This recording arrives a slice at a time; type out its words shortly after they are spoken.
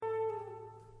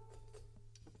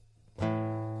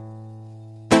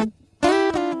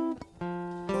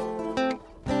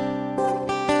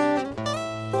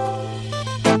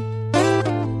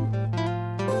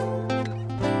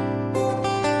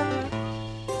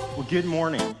Well, good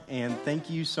morning, and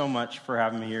thank you so much for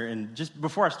having me here. And just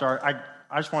before I start, I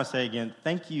just want to say again,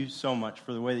 thank you so much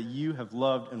for the way that you have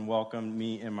loved and welcomed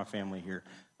me and my family here.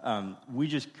 We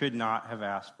just could not have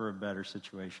asked for a better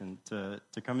situation to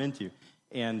come into.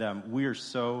 And we are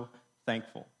so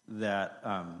thankful that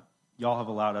y'all have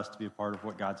allowed us to be a part of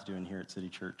what God's doing here at City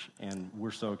Church. And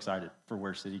we're so excited for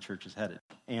where City Church is headed.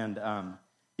 And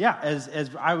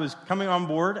as I was coming on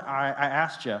board, I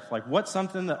asked Jeff, what's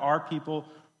something that our people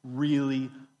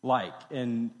really like?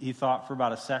 And he thought for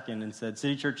about a second and said,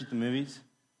 City Church at the movies.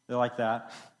 They like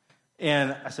that.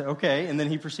 And I said, okay. And then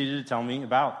he proceeded to tell me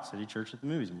about City Church at the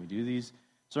movies. And we do these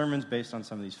sermons based on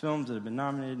some of these films that have been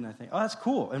nominated. And I think, oh, that's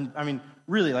cool. And I mean,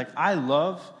 really, I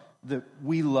love that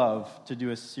we love to do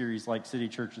a series like City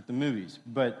Church at the movies.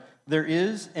 But there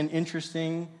is an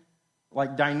interesting,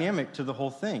 dynamic to the whole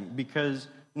thing. Because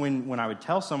when I would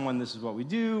tell someone this is what we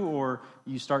do, or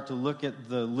you start to look at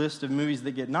the list of movies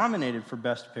that get nominated for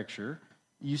Best Picture,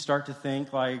 you start to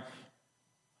think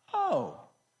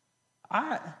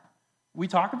we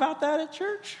talk about that at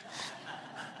church?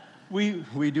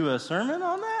 we do a sermon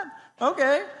on that?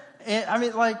 Okay. And I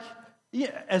mean,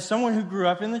 as someone who grew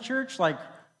up in the church,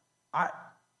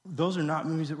 those are not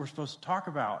movies that we're supposed to talk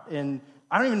about. And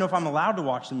I don't even know if I'm allowed to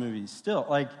watch the movies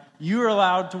still. You are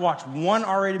allowed to watch one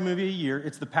R-rated movie a year.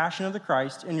 It's The Passion of the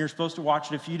Christ, and you're supposed to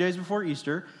watch it a few days before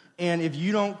Easter. And if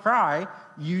you don't cry,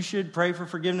 you should pray for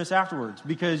forgiveness afterwards,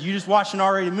 because you just watched an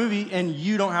R-rated movie and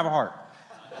you don't have a heart.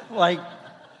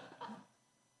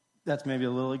 That's maybe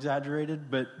a little exaggerated,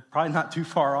 but probably not too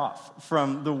far off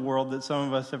from the world that some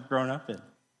of us have grown up in.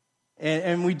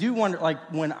 And we do wonder,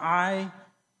 when I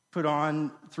put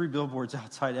on 3 billboards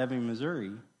outside Ebbing,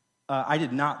 Missouri, I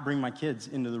did not bring my kids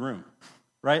into the room,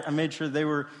 right? I made sure they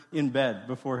were in bed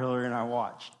before Hillary and I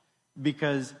watched,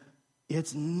 because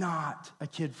it's not a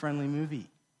kid-friendly movie.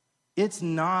 It's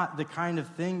not the kind of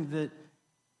thing that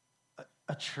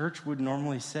a church would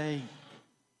normally say,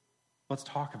 let's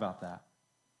talk about that.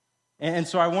 And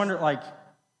so I wonder,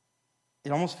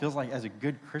 it almost feels like as a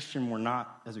good Christian, we're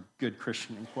not, as a good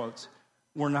Christian in quotes,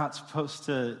 we're not supposed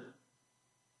to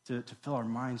fill our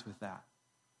minds with that.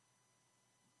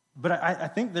 But I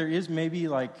think there is maybe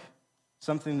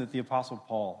something that the Apostle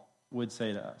Paul would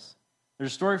say to us.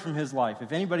 There's a story from his life.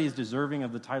 If anybody is deserving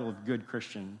of the title of good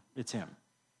Christian, it's him.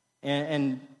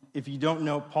 And if you don't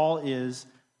know, Paul is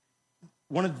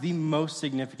one of the most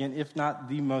significant, if not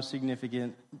the most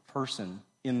significant person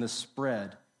in the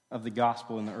spread of the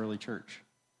gospel in the early church.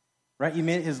 Right? He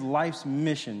made it his life's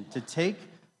mission to take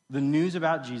the news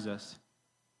about Jesus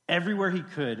everywhere he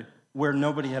could where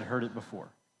nobody had heard it before.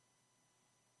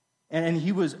 And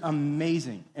he was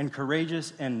amazing and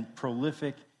courageous and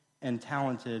prolific and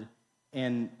talented.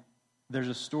 And there's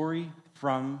a story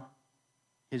from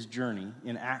his journey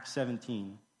in Acts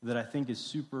 17 that I think is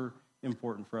super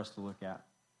important for us to look at.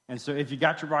 And so if you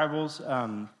got your Bibles,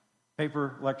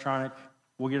 paper, electronic,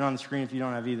 we'll get it on the screen if you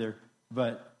don't have either.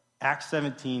 But Acts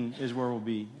 17 is where we'll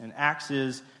be. And Acts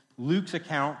is Luke's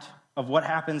account of what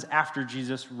happens after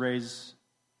Jesus raises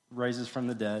from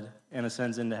the dead and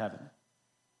ascends into heaven.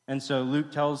 And so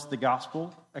Luke tells the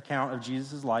gospel account of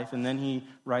Jesus' life, and then he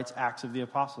writes Acts of the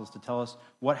Apostles to tell us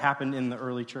what happened in the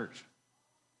early church.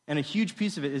 And a huge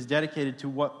piece of it is dedicated to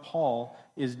what Paul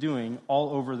is doing all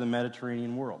over the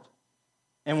Mediterranean world.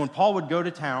 And when Paul would go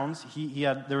to towns,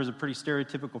 there was a pretty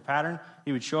stereotypical pattern.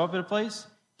 He would show up at a place,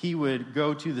 he would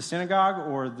go to the synagogue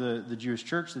or the Jewish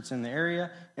church that's in the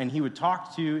area, and he would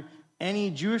talk to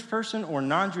any Jewish person or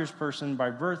non-Jewish person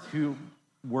by birth who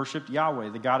worshiped Yahweh,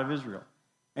 the God of Israel.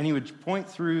 And he would point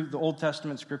through the Old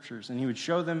Testament scriptures, and he would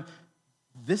show them,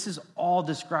 this is all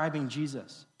describing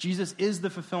Jesus. Jesus is the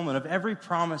fulfillment of every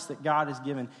promise that God has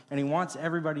given, and he wants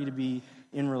everybody to be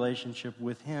in relationship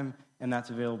with him, and that's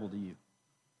available to you.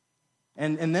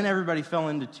 And then everybody fell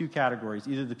into 2 categories.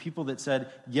 Either the people that said,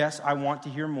 yes, I want to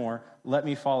hear more, let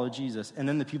me follow Jesus, and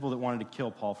then the people that wanted to kill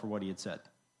Paul for what he had said.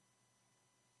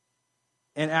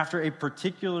 And after a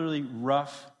particularly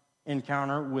rough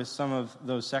encounter with some of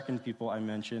those second people I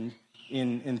mentioned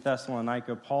in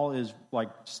Thessalonica, Paul is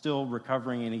still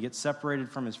recovering, and he gets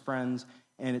separated from his friends,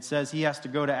 and it says he has to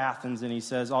go to Athens, and he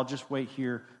says, I'll just wait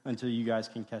here until you guys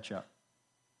can catch up.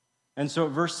 And so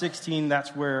at verse 16,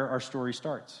 that's where our story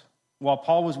starts. While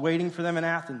Paul was waiting for them in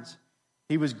Athens,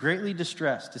 he was greatly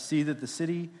distressed to see that the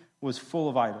city was full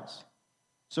of idols.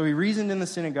 So he reasoned in the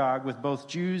synagogue with both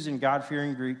Jews and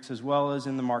God-fearing Greeks, as well as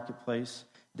in the marketplace,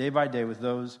 day by day with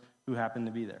those who happened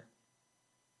to be there.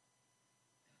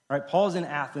 All right, Paul's in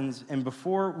Athens, and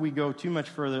before we go too much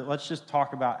further, let's just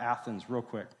talk about Athens real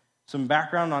quick. Some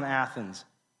background on Athens.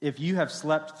 If you have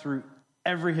slept through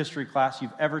every history class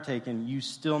you've ever taken, you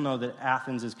still know that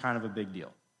Athens is kind of a big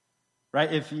deal,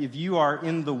 right? If you are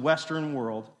in the Western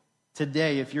world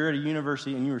today, if you're at a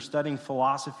university and you are studying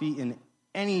philosophy in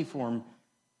any form,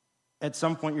 at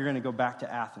some point you're going to go back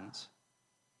to Athens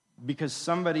because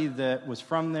somebody that was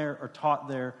from there or taught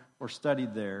there or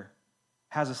studied there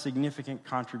has a significant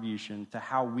contribution to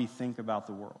how we think about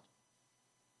the world.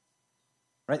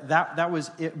 Right? That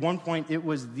was, at one point, it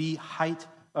was the height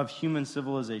of human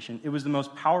civilization. It was the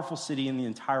most powerful city in the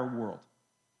entire world.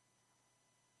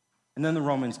 And then the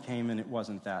Romans came and it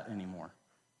wasn't that anymore.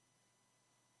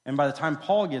 And by the time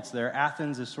Paul gets there,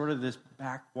 Athens is sort of this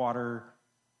backwater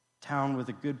town with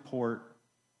a good port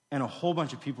and a whole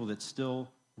bunch of people that still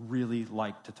really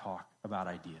like to talk about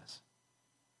ideas.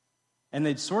 And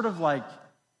they'd sort of like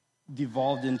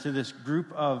devolved into this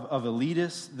group of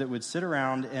elitists that would sit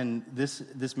around, and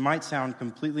this might sound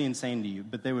completely insane to you,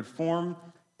 but they would form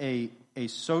a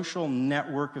social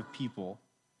network of people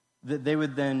that they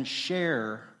would then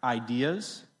share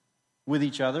ideas with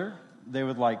each other. They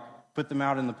would like put them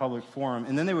out in the public forum,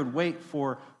 and then they would wait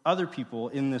for other people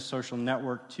in this social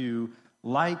network to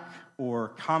like or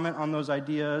comment on those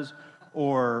ideas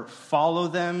or follow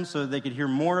them so that they could hear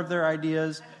more of their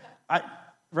ideas.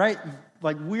 Right?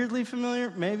 Like weirdly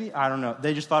familiar, maybe? I don't know.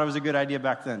 They just thought it was a good idea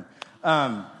back then.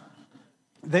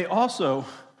 They also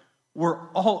were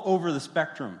all over the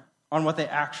spectrum on what they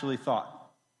actually thought.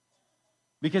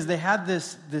 Because they had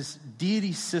this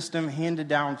deity system handed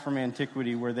down from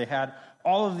antiquity where they had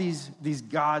all of these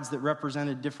gods that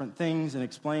represented different things and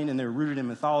explained, and they were rooted in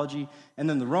mythology. And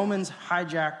then the Romans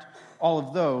hijacked all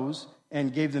of those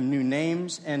and gave them new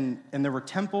names. And there were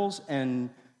temples and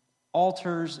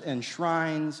altars and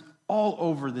shrines all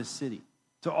over this city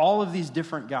to all of these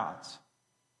different gods.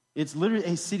 It's literally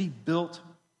a city built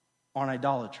on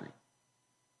idolatry.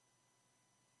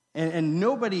 And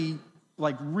nobody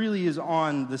like really is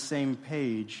on the same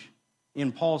page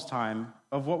in Paul's time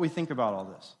of what we think about all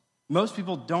this. Most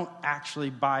people don't actually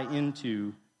buy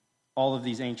into all of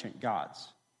these ancient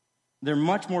gods. They're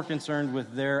much more concerned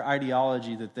with their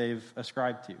ideology that they've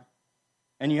ascribed to.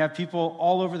 And you have people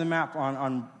all over the map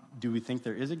on do we think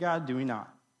there is a God? Do we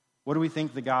not? What do we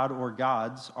think the God or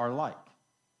gods are like?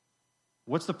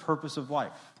 What's the purpose of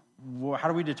life? How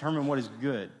do we determine what is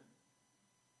good?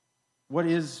 What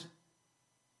is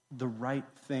the right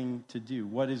thing to do?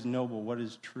 What is noble? What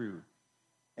is true?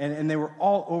 And they were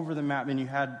all over the map, and you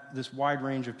had this wide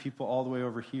range of people all the way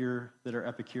over here that are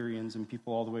Epicureans and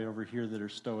people all the way over here that are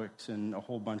Stoics and a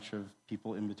whole bunch of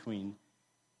people in between.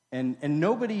 And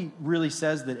nobody really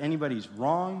says that anybody's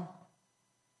wrong,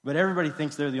 but everybody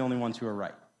thinks they're the only ones who are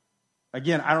right.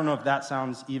 Again, I don't know if that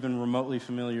sounds even remotely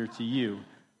familiar to you,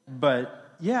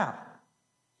 but yeah,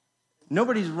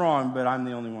 nobody's wrong, but I'm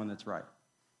the only one that's right.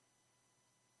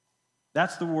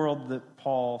 That's the world that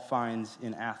Paul finds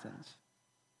in Athens.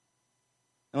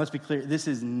 And let's be clear, this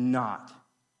is not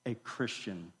a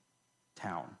Christian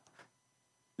town.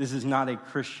 This is not a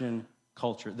Christian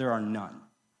culture. There are none.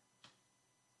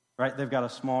 Right? They've got a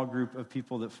small group of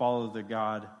people that follow the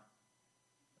God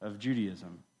of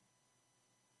Judaism.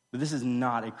 But this is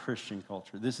not a Christian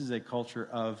culture. This is a culture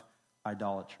of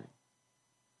idolatry.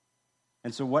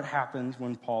 And so what happens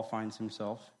when Paul finds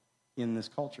himself in this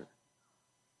culture?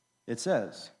 It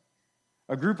says,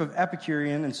 a group of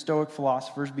Epicurean and Stoic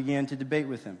philosophers began to debate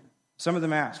with him. Some of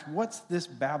them asked, "What's this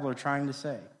babbler trying to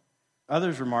say?"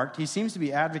 Others remarked, "He seems to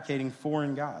be advocating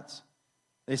foreign gods."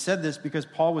 They said this because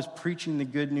Paul was preaching the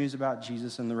good news about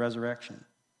Jesus and the resurrection.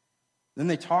 Then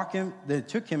they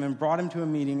took him and brought him to a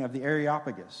meeting of the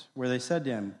Areopagus, where they said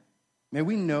to him, "May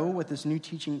we know what this new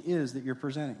teaching is that you're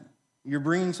presenting? You're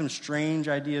bringing some strange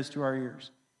ideas to our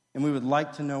ears, and we would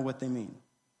like to know what they mean."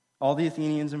 All the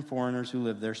Athenians and foreigners who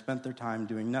lived there spent their time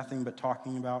doing nothing but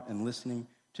talking about and listening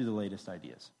to the latest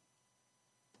ideas.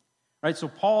 Right, so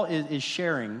Paul is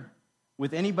sharing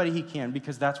with anybody he can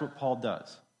because that's what Paul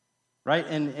does. Right,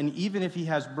 and even if he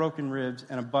has broken ribs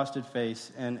and a busted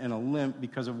face and a limp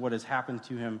because of what has happened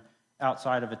to him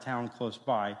outside of a town close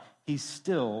by, he's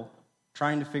still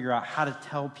trying to figure out how to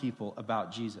tell people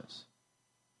about Jesus.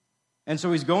 And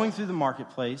so he's going through the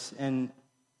marketplace, and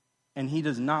he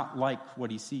does not like what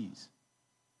he sees.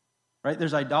 Right?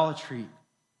 There's idolatry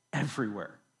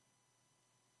everywhere.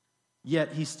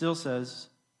 Yet he still says,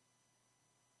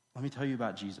 "Let me tell you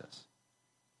about Jesus."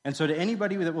 And so to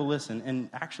anybody that will listen, and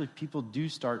actually people do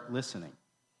start listening,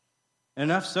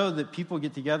 enough so that people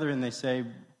get together and they say,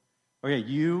 "Okay,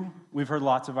 we've heard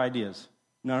lots of ideas.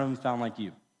 None of them sound like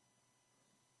you.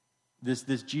 This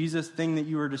Jesus thing that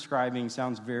you were describing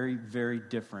sounds very, very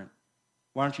different.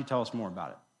 Why don't you tell us more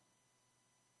about it?"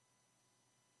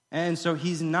 And so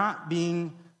he's not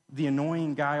being the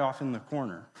annoying guy off in the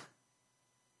corner.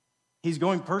 He's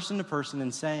going person to person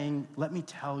and saying, let me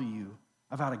tell you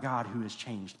about a God who has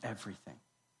changed everything.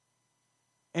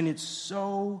 And it's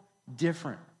so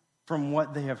different from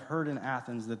what they have heard in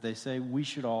Athens that they say, we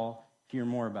should all hear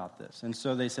more about this. And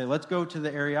so they say, let's go to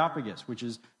the Areopagus, which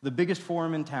is the biggest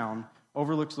forum in town,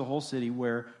 overlooks the whole city,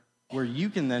 where you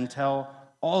can then tell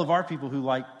all of our people who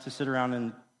like to sit around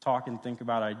and talk and think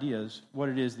about ideas what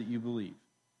it is that you believe.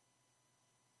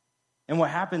 And what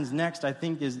happens next, I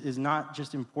think, is not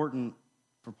just important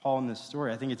for Paul in this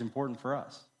story. I think it's important for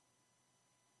us.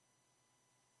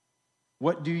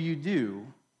 What do you do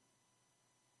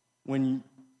when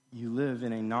you live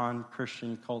in a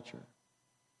non-Christian culture?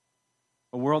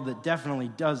 A world that definitely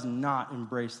does not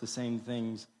embrace the same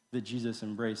things that Jesus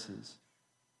embraces.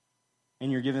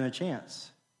 And you're given a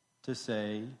chance to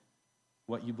say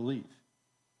what you believe.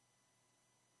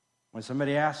 When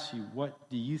somebody asks you, what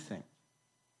do you think?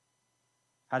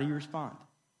 How do you respond?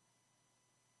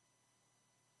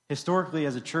 Historically,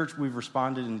 as a church, we've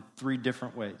responded in 3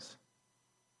 different ways.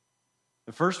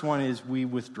 The first one is we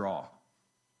withdraw.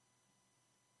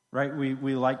 Right?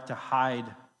 We like to hide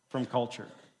from culture.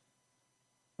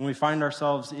 When we find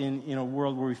ourselves in a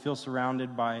world where we feel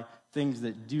surrounded by things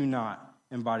that do not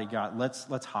embody God,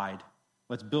 let's hide.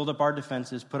 Let's build up our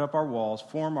defenses, put up our walls,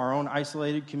 form our own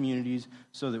isolated communities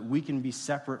so that we can be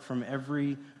separate from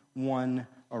everyone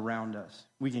around us.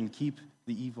 We can keep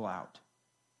the evil out.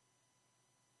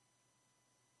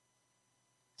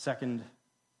 Second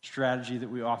strategy that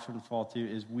we often fall to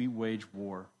is we wage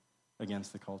war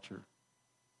against the culture.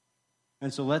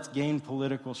 And so let's gain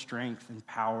political strength and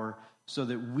power so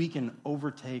that we can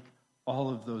overtake all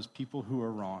of those people who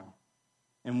are wrong,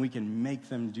 and we can make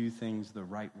them do things the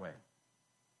right way.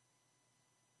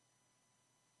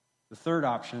 The third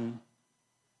option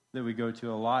that we go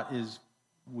to a lot is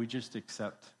we just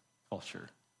accept culture.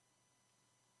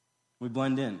 We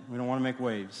blend in. We don't want to make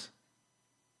waves.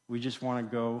 We just want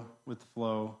to go with the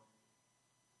flow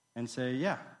and say,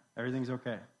 yeah, everything's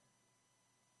okay.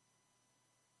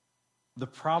 The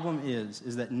problem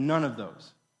is that none of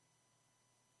those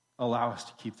allow us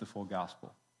to keep the full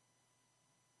gospel.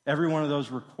 Every one of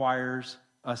those requires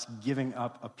us giving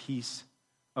up a piece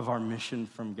of our mission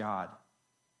from God.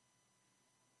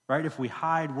 Right? If we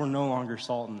hide, we're no longer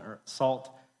salt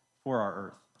for our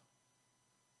earth.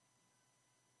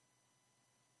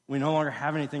 We no longer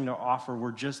have anything to offer.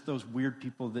 We're just those weird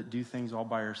people that do things all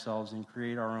by ourselves and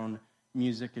create our own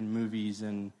music and movies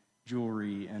and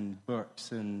jewelry and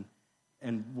books and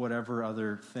whatever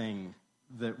other thing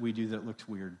that we do that looks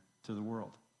weird to the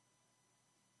world.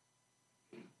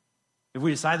 If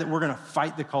we decide that we're going to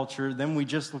fight the culture, then we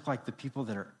just look like the people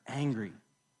that are angry.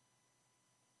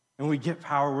 And when we get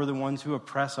power, we're the ones who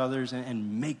oppress others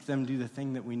and make them do the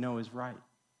thing that we know is right.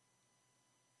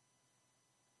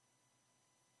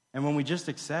 And when we just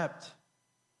accept,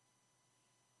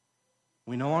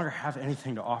 we no longer have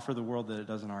anything to offer the world that it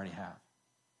doesn't already have.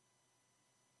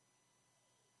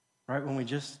 Right? When we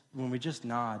just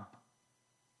nod,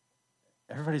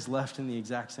 everybody's left in the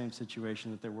exact same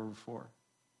situation that they were before.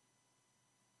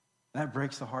 That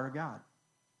breaks the heart of God.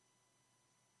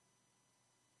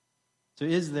 So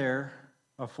is there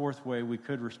a fourth way we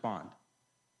could respond?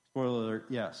 Spoiler alert,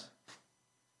 yes.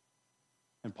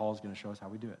 And Paul's going to show us how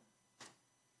we do it.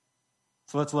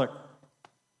 So let's look.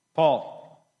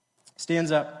 Paul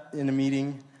stands up in a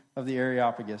meeting of the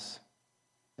Areopagus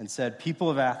and said, "People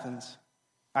of Athens,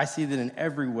 I see that in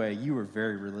every way you are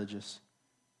very religious.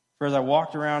 For as I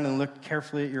walked around and looked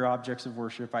carefully at your objects of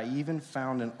worship, I even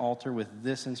found an altar with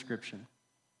this inscription,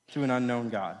 'To an unknown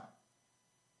God.'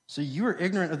 So you are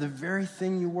ignorant of the very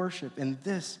thing you worship, and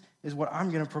this is what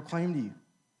I'm going to proclaim to you.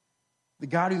 The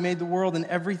God who made the world and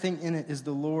everything in it is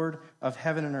the Lord of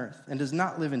heaven and earth, and does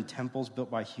not live in temples built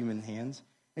by human hands.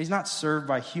 And he's not served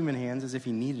by human hands as if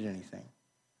he needed anything.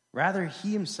 Rather,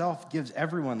 he himself gives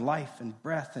everyone life and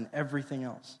breath and everything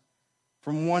else.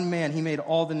 From one man he made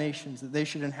all the nations, that they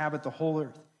should inhabit the whole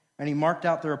earth. And he marked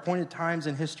out their appointed times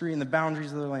in history and the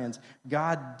boundaries of their lands.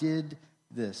 God did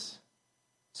this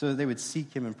so that they would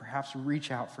seek him and perhaps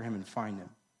reach out for him and find him,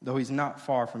 though he's not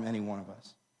far from any one of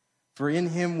us. For in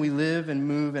him we live and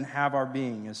move and have our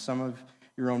being, as some of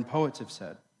your own poets have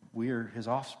said. We are his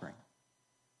offspring.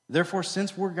 Therefore,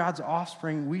 since we're God's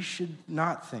offspring, we should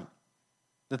not think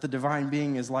that the divine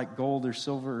being is like gold or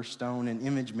silver or stone, an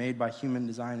image made by human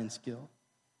design and skill.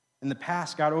 In the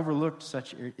past, God overlooked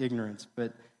such ignorance,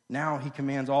 but now he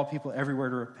commands all people everywhere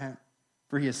to repent.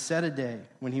 For he has set a day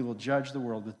when he will judge the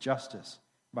world with justice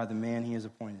by the man he has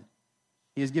appointed.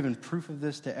 He has given proof of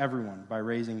this to everyone by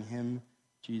raising him,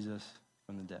 Jesus,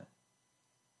 from the dead.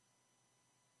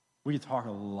 We could talk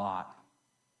a lot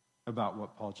about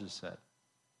what Paul just said.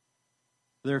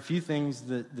 There are a few things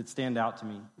that stand out to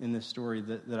me in this story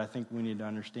that I think we need to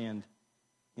understand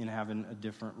in having a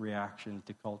different reaction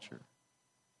to culture.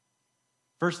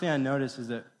 First thing I notice is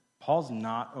that Paul's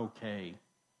not okay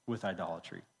with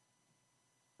idolatry.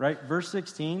 Right? Verse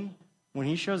 16, when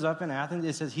he shows up in Athens,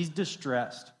 it says he's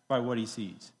distressed by what he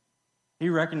sees. He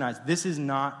recognized this is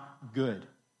not good.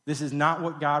 This is not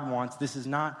what God wants. This is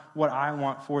not what I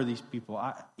want for these people.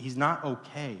 He's not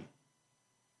okay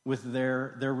with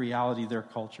their reality, their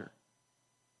culture.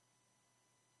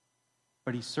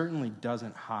 But he certainly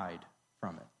doesn't hide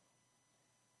from it.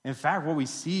 In fact, what we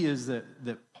see is that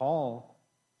Paul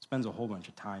spends a whole bunch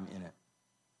of time in it.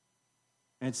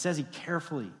 And it says he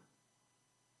carefully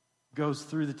goes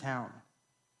through the town.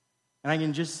 And I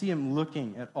can just see him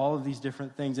looking at all of these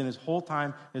different things. And his whole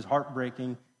time is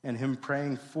heartbreaking and him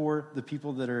praying for the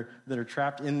people that are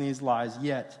trapped in these lies,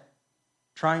 yet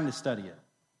trying to study it.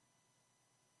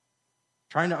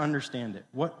 Trying to understand it.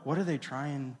 What are they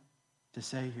trying to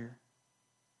say here?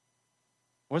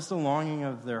 What's the longing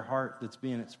of their heart that's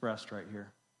being expressed right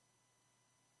here?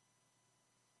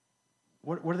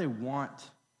 What do they want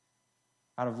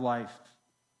out of life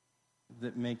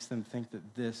that makes them think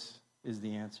that this is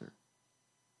the answer?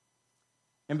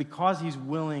 And because he's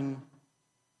willing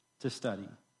to study,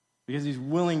 because he's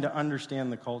willing to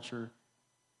understand the culture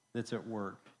that's at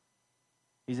work,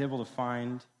 he's able to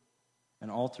find an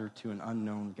altar to an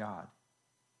unknown God.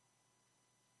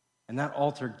 And that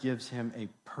altar gives him a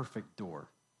perfect door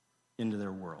into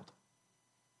their world.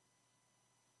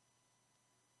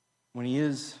 When he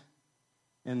is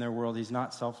in their world, he's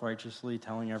not self-righteously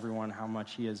telling everyone how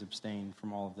much he has abstained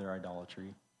from all of their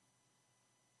idolatry.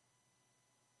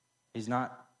 He's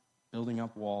not building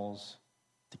up walls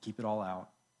to keep it all out.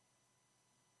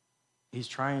 He's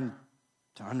trying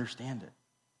to understand it,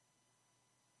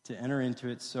 to enter into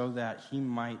it so that he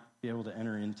might be able to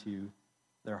enter into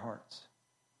their hearts.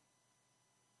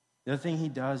 The other thing he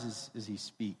does is he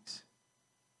speaks,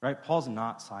 right? Paul's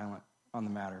not silent on the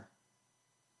matter,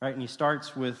 right? And he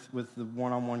starts with the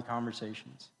one-on-one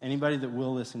conversations. Anybody that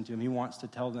will listen to him, he wants to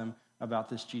tell them about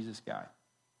this Jesus guy.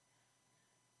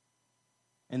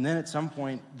 And then at some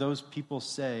point, those people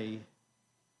say,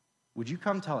 would you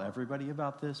come tell everybody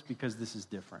about this? Because this is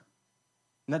different.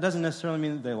 And that doesn't necessarily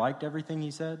mean that they liked everything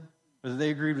he said, or that they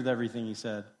agreed with everything he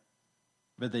said.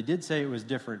 But they did say it was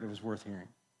different, it was worth hearing.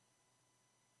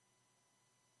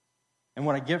 And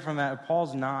what I get from that,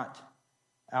 Paul's not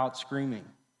out screaming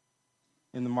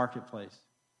in the marketplace.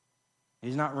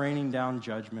 He's not raining down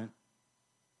judgment.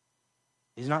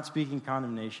 He's not speaking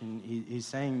condemnation. He's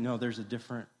saying, no, there's a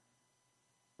different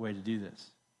way to do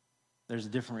this. There's a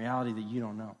different reality that you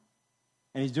don't know.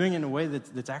 And he's doing it in a way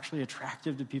that's actually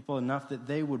attractive to people enough that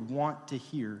they would want to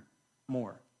hear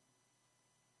more.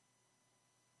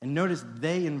 And notice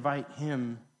they invite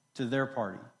him to their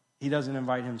party. He doesn't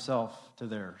invite himself to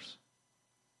theirs.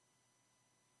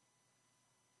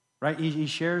 Right? He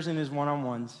shares in his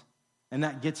one-on-ones, and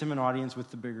that gets him an audience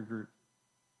with the bigger group.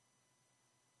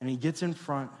 And he gets in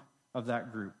front of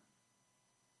that group,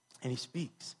 and he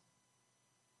speaks.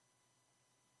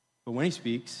 But when he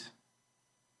speaks,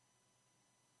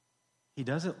 he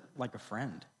does it like a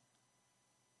friend.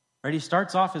 Right? He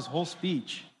starts off his whole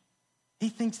speech. He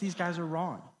thinks these guys are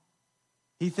wrong.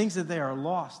 He thinks that they are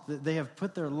lost, that they have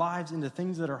put their lives into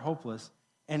things that are hopeless,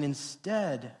 and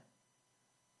instead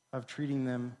of treating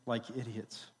them like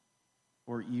idiots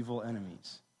or evil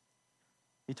enemies,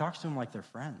 he talks to them like they're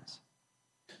friends.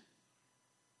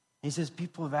 He says,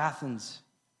 people of Athens,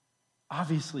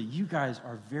 obviously you guys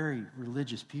are very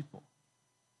religious people.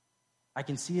 I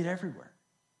can see it everywhere.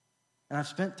 And I've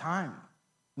spent time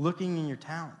looking in your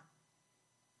town.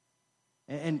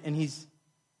 And he's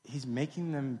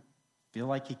making them feel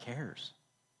like he cares.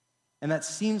 And that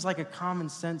seems like a common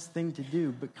sense thing to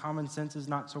do, but common sense is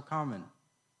not so common.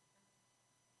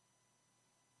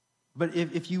 But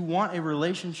if you want a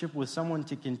relationship with someone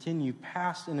to continue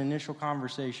past an initial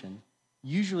conversation,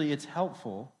 usually it's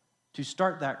helpful to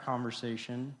start that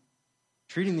conversation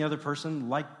treating the other person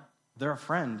like they're a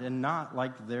friend and not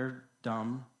like they're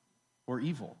dumb or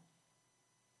evil.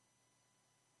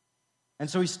 And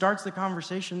so he starts the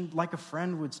conversation like a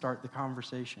friend would start the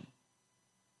conversation.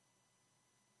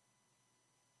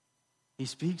 He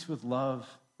speaks with love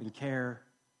and care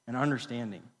and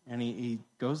understanding. And he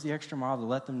goes the extra mile to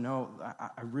let them know,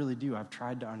 I really do. I've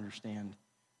tried to understand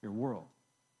your world.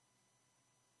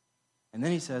 And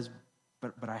then he says,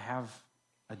 but I have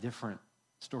a different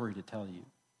story to tell you.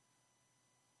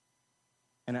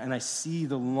 And I see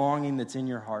the longing that's in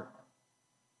your heart.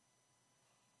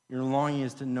 Your longing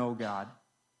is to know God.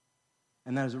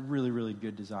 And that is a really, really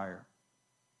good desire.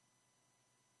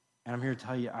 And I'm here to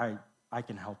tell you, I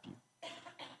can help you.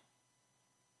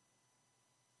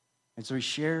 And so he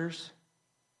shares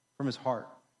from his heart.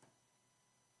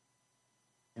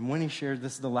 And when he shares,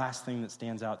 this is the last thing that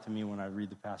stands out to me when I read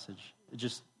the passage. It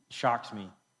just shocks me.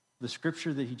 The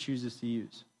scripture that he chooses to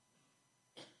use.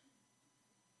 I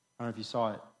don't know if you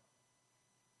saw it.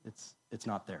 It's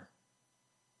not there.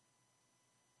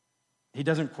 He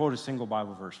doesn't quote a single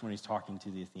Bible verse when he's talking to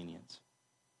the Athenians.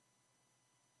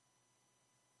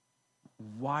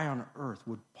 Why on earth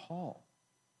would Paul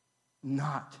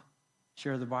not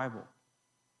share the Bible?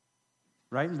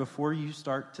 Right? And before you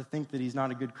start to think that he's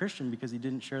not a good Christian because he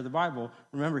didn't share the Bible,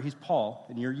 remember, he's Paul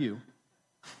and you're you.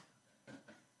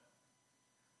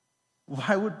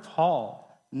 Why would Paul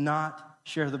not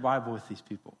share the Bible with these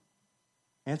people?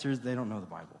 Answer is they don't know the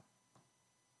Bible.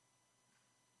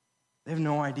 They have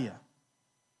no idea.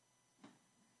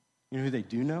 You know who they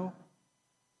do know?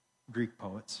 Greek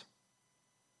poets.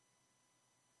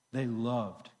 They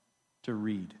loved to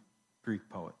read Greek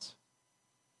poets.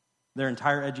 Their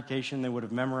entire education, they would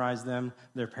have memorized them.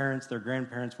 Their parents, their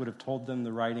grandparents would have told them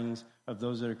the writings of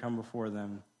those that had come before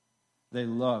them. They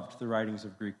loved the writings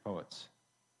of Greek poets.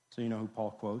 So you know who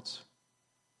Paul quotes?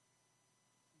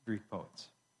 Greek poets.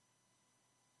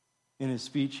 In his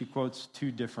speech, he quotes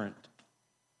two different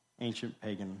ancient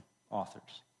pagan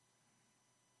authors.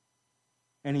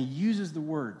 And he uses the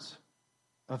words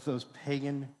of those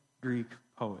pagan Greek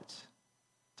poets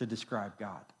to describe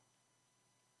God.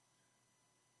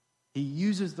 He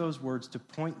uses those words to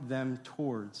point them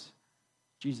towards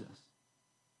Jesus.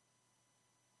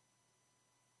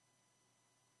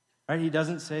 Right? He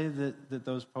doesn't say that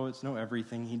those poets know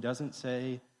everything. He doesn't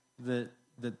say that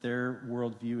their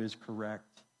worldview is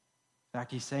correct. In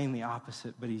fact, he's saying the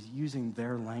opposite, but he's using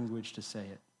their language to say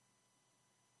it.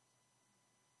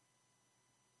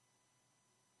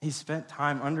 He spent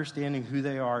time understanding who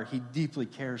they are. He deeply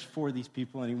cares for these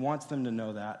people, and he wants them to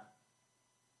know that.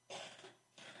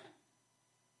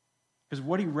 Because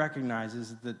what he recognizes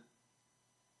is that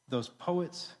those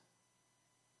poets,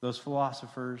 those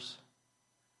philosophers,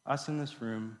 us in this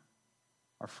room,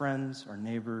 our friends, our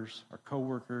neighbors, our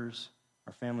coworkers,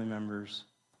 our family members,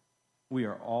 we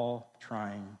are all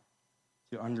trying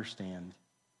to understand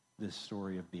this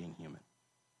story of being human.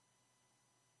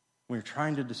 We're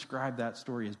trying to describe that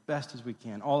story as best as we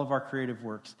can. All of our creative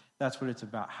works, that's what it's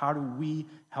about. How do we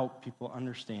help people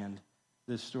understand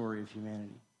this story of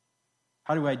humanity?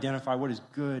 How do we identify what is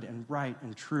good and right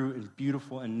and true and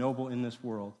beautiful and noble in this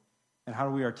world? And how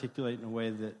do we articulate in a way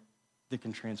that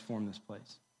can transform this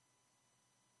place?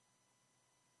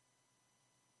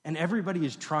 And everybody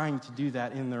is trying to do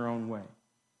that in their own way.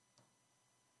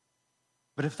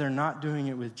 But if they're not doing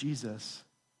it with Jesus,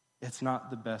 it's not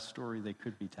the best story they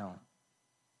could be telling.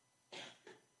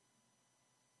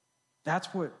 That's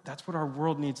what our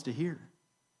world needs to hear.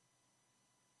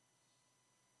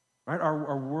 Right?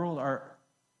 Our world,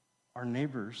 our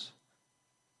neighbors,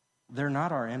 they're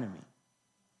not our enemy.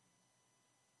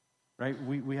 Right?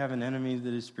 We have an enemy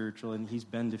that is spiritual, and he's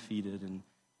been defeated,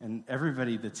 and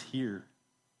everybody that's here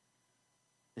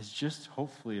is just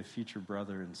hopefully a future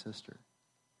brother and sister.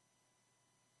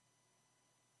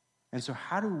 And so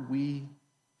how do we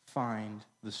find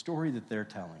the story that they're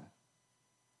telling?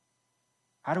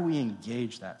 How do we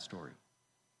engage that story?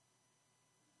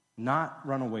 Not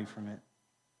run away from it,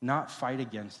 not fight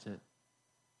against it,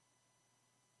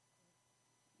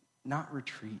 not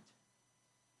retreat,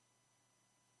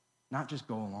 not just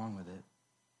go along with it.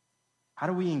 How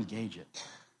do we engage it?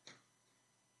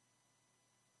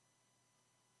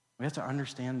 We have to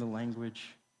understand the language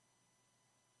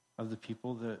of the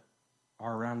people that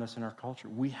are around us in our culture.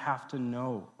 We have to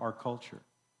know our culture.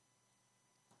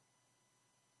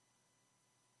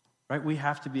 Right? We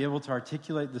have to be able to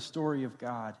articulate the story of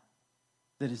God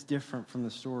that is different from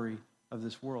the story of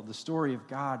this world. The story of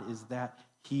God is that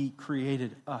he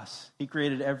created us. He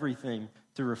created everything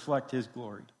to reflect his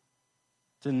glory,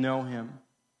 to know him.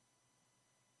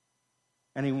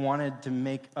 And he wanted to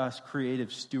make us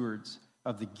creative stewards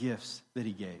of the gifts that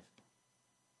he gave.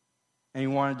 And he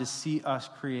wanted to see us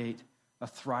create a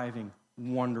thriving,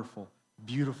 wonderful,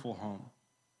 beautiful home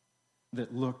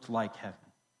that looked like heaven.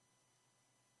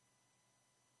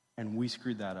 And we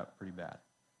screwed that up pretty bad.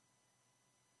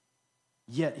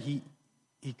 Yet he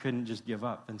couldn't just give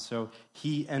up. And so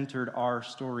he entered our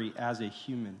story as a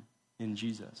human in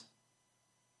Jesus.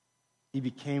 He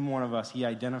became one of us. He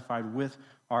identified with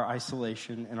our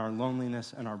isolation and our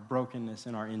loneliness and our brokenness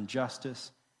and our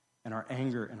injustice and our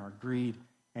anger and our greed.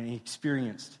 And he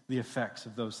experienced the effects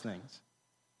of those things.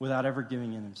 without ever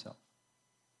giving in himself.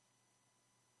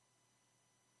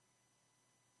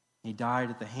 He died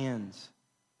at the hands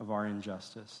of our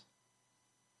injustice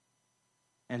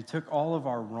and took all of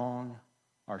our wrong,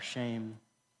 our shame,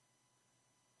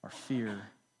 our fear.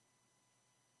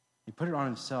 He put it on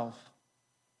himself,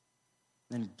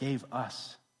 then gave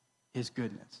us his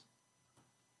goodness.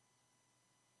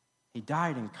 He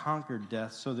died and conquered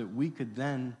death so that we could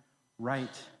then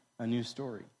write a new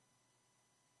story.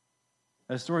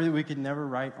 A story that we could never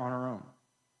write on our own.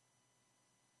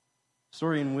 A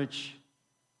story in which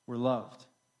we're loved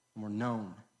and we're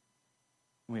known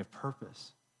and we have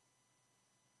purpose.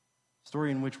 A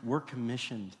story in which we're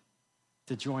commissioned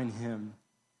to join him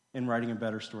in writing a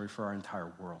better story for our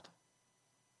entire world.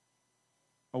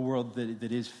 A world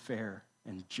that is fair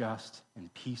and just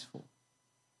and peaceful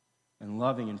and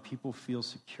loving, and people feel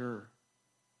secure.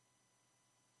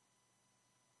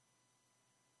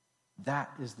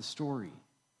 That is the story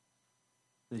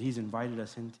that he's invited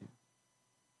us into.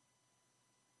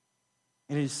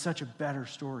 And it is such a better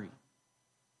story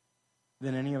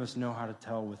than any of us know how to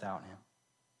tell without him.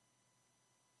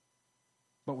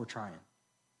 But we're trying.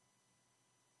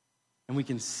 And we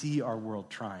can see our world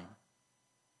trying.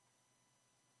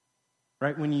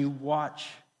 Right? When you watch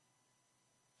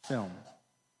film,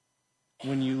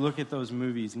 when you look at those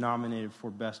movies nominated for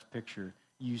Best Picture,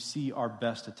 you see our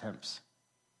best attempts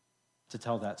to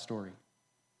tell that story.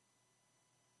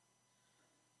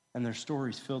 And their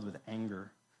stories filled with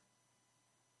anger.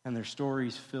 And their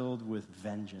stories filled with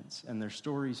vengeance. And their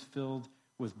stories filled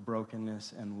with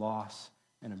brokenness and loss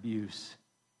and abuse.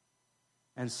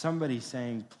 And somebody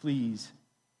saying, please,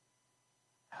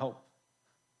 help.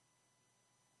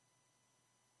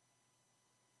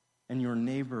 And your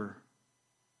neighbor,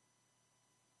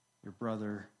 your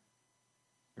brother,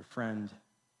 your friend,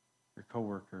 your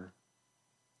coworker,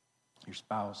 your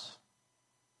spouse,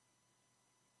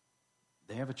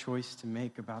 they have a choice to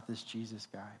make about this Jesus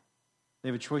guy. They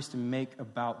have a choice to make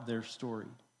about their story.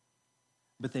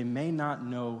 But they may not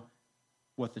know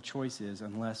what the choice is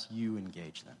unless you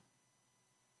engage them.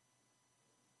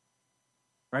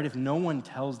 Right? If no one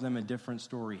tells them a different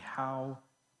story, how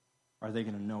are they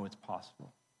going to know it's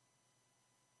possible?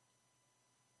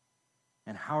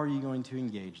 And how are you going to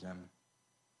engage them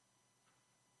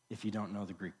if you don't know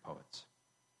the Greek poets?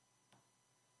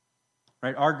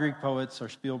 Right? Our Greek poets are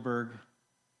Spielberg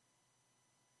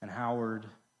and Howard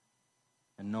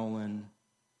and Nolan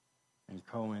and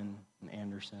Cohen and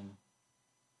Anderson,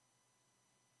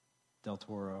 Del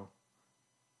Toro,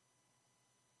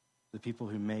 the people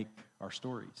who make our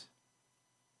stories.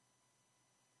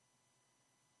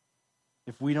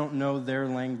 If we don't know their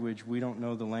language, we don't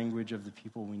know the language of the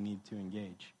people we need to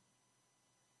engage.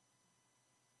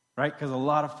 Right? Because a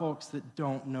lot of folks that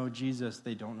don't know Jesus,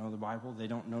 they don't know the Bible, they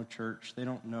don't know church, they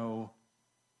don't know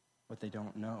what they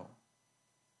don't know.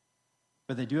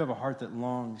 But they do have a heart that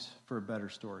longs for a better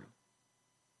story.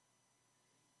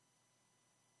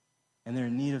 And they're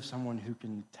in need of someone who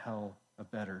can tell a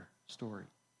better story.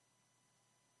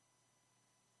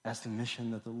 That's the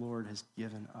mission that the Lord has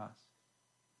given us.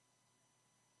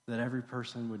 That every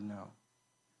person would know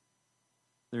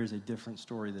there is a different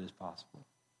story that is possible.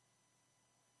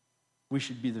 We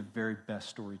should be the very best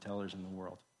storytellers in the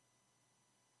world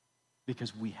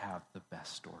because we have the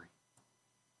best story.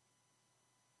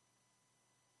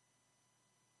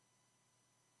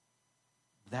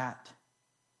 That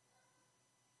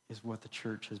is what the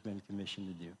church has been commissioned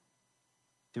to do,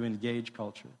 to engage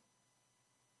culture,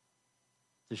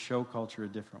 to show culture a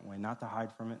different way, not to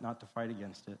hide from it, not to fight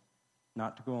against it,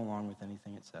 not to go along with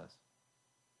anything it says.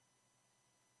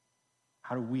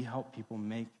 How do we help people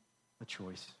make a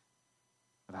choice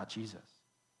about Jesus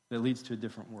that leads to a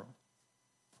different world?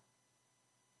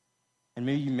 And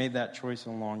maybe you made that choice a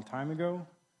long time ago.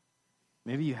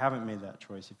 Maybe you haven't made that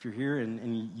choice. If you're here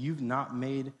and you've not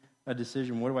made a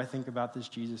decision, what do I think about this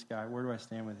Jesus guy? Where do I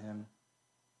stand with him?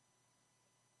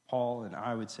 Paul and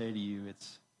I would say to you,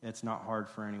 it's not hard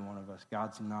for any one of us.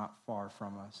 God's not far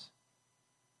from us.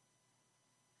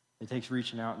 It takes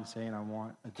reaching out and saying, I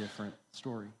want a different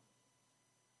story.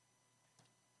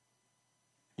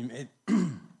 If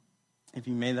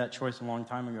you made that choice a long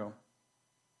time ago,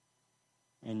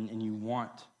 and you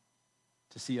want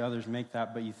to see others make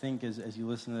that, but you think as you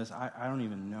listen to this, I don't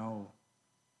even know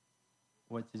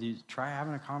what to do. Try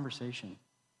having a conversation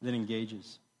that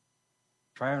engages.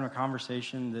 Try having a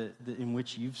conversation that in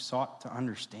which you've sought to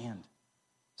understand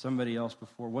somebody else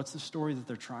before. What's the story that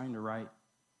they're trying to write?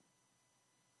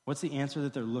 What's the answer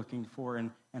that they're looking for?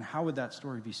 And how would that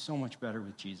story be so much better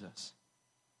with Jesus?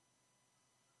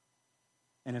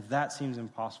 And if that seems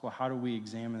impossible, how do we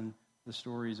examine the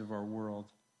stories of our world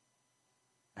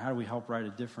How do we help write a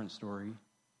different story?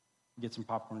 Get some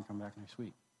popcorn and come back next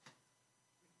week.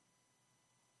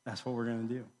 That's what we're going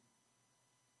to do.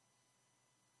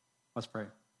 Let's pray.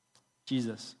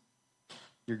 Jesus,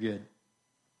 you're good.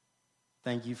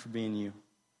 Thank you for being you.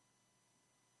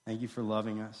 Thank you for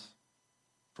loving us,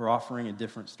 for offering a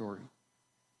different story.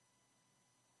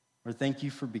 Lord, thank you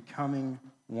for becoming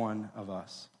one of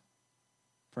us,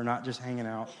 for not just hanging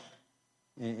out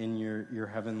in your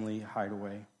heavenly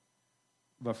hideaway,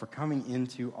 but for coming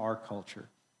into our culture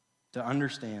to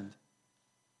understand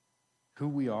who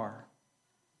we are,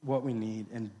 what we need,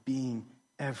 and being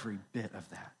every bit of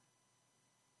that.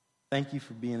 Thank you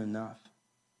for being enough.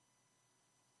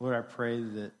 Lord, I pray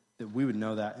that we would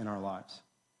know that in our lives.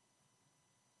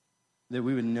 That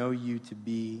we would know you to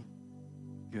be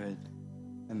good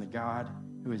and the God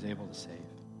who is able to save.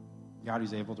 God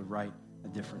who's able to write a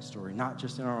different story, not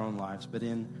just in our own lives, but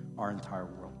in our entire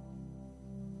world.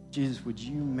 Jesus, would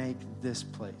you make this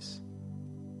place,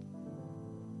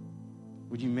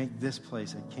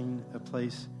 a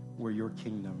place where your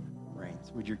kingdom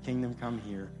reigns? Would your kingdom come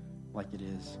here like it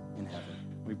is in heaven?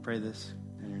 We pray this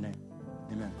in your name.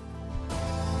 Amen.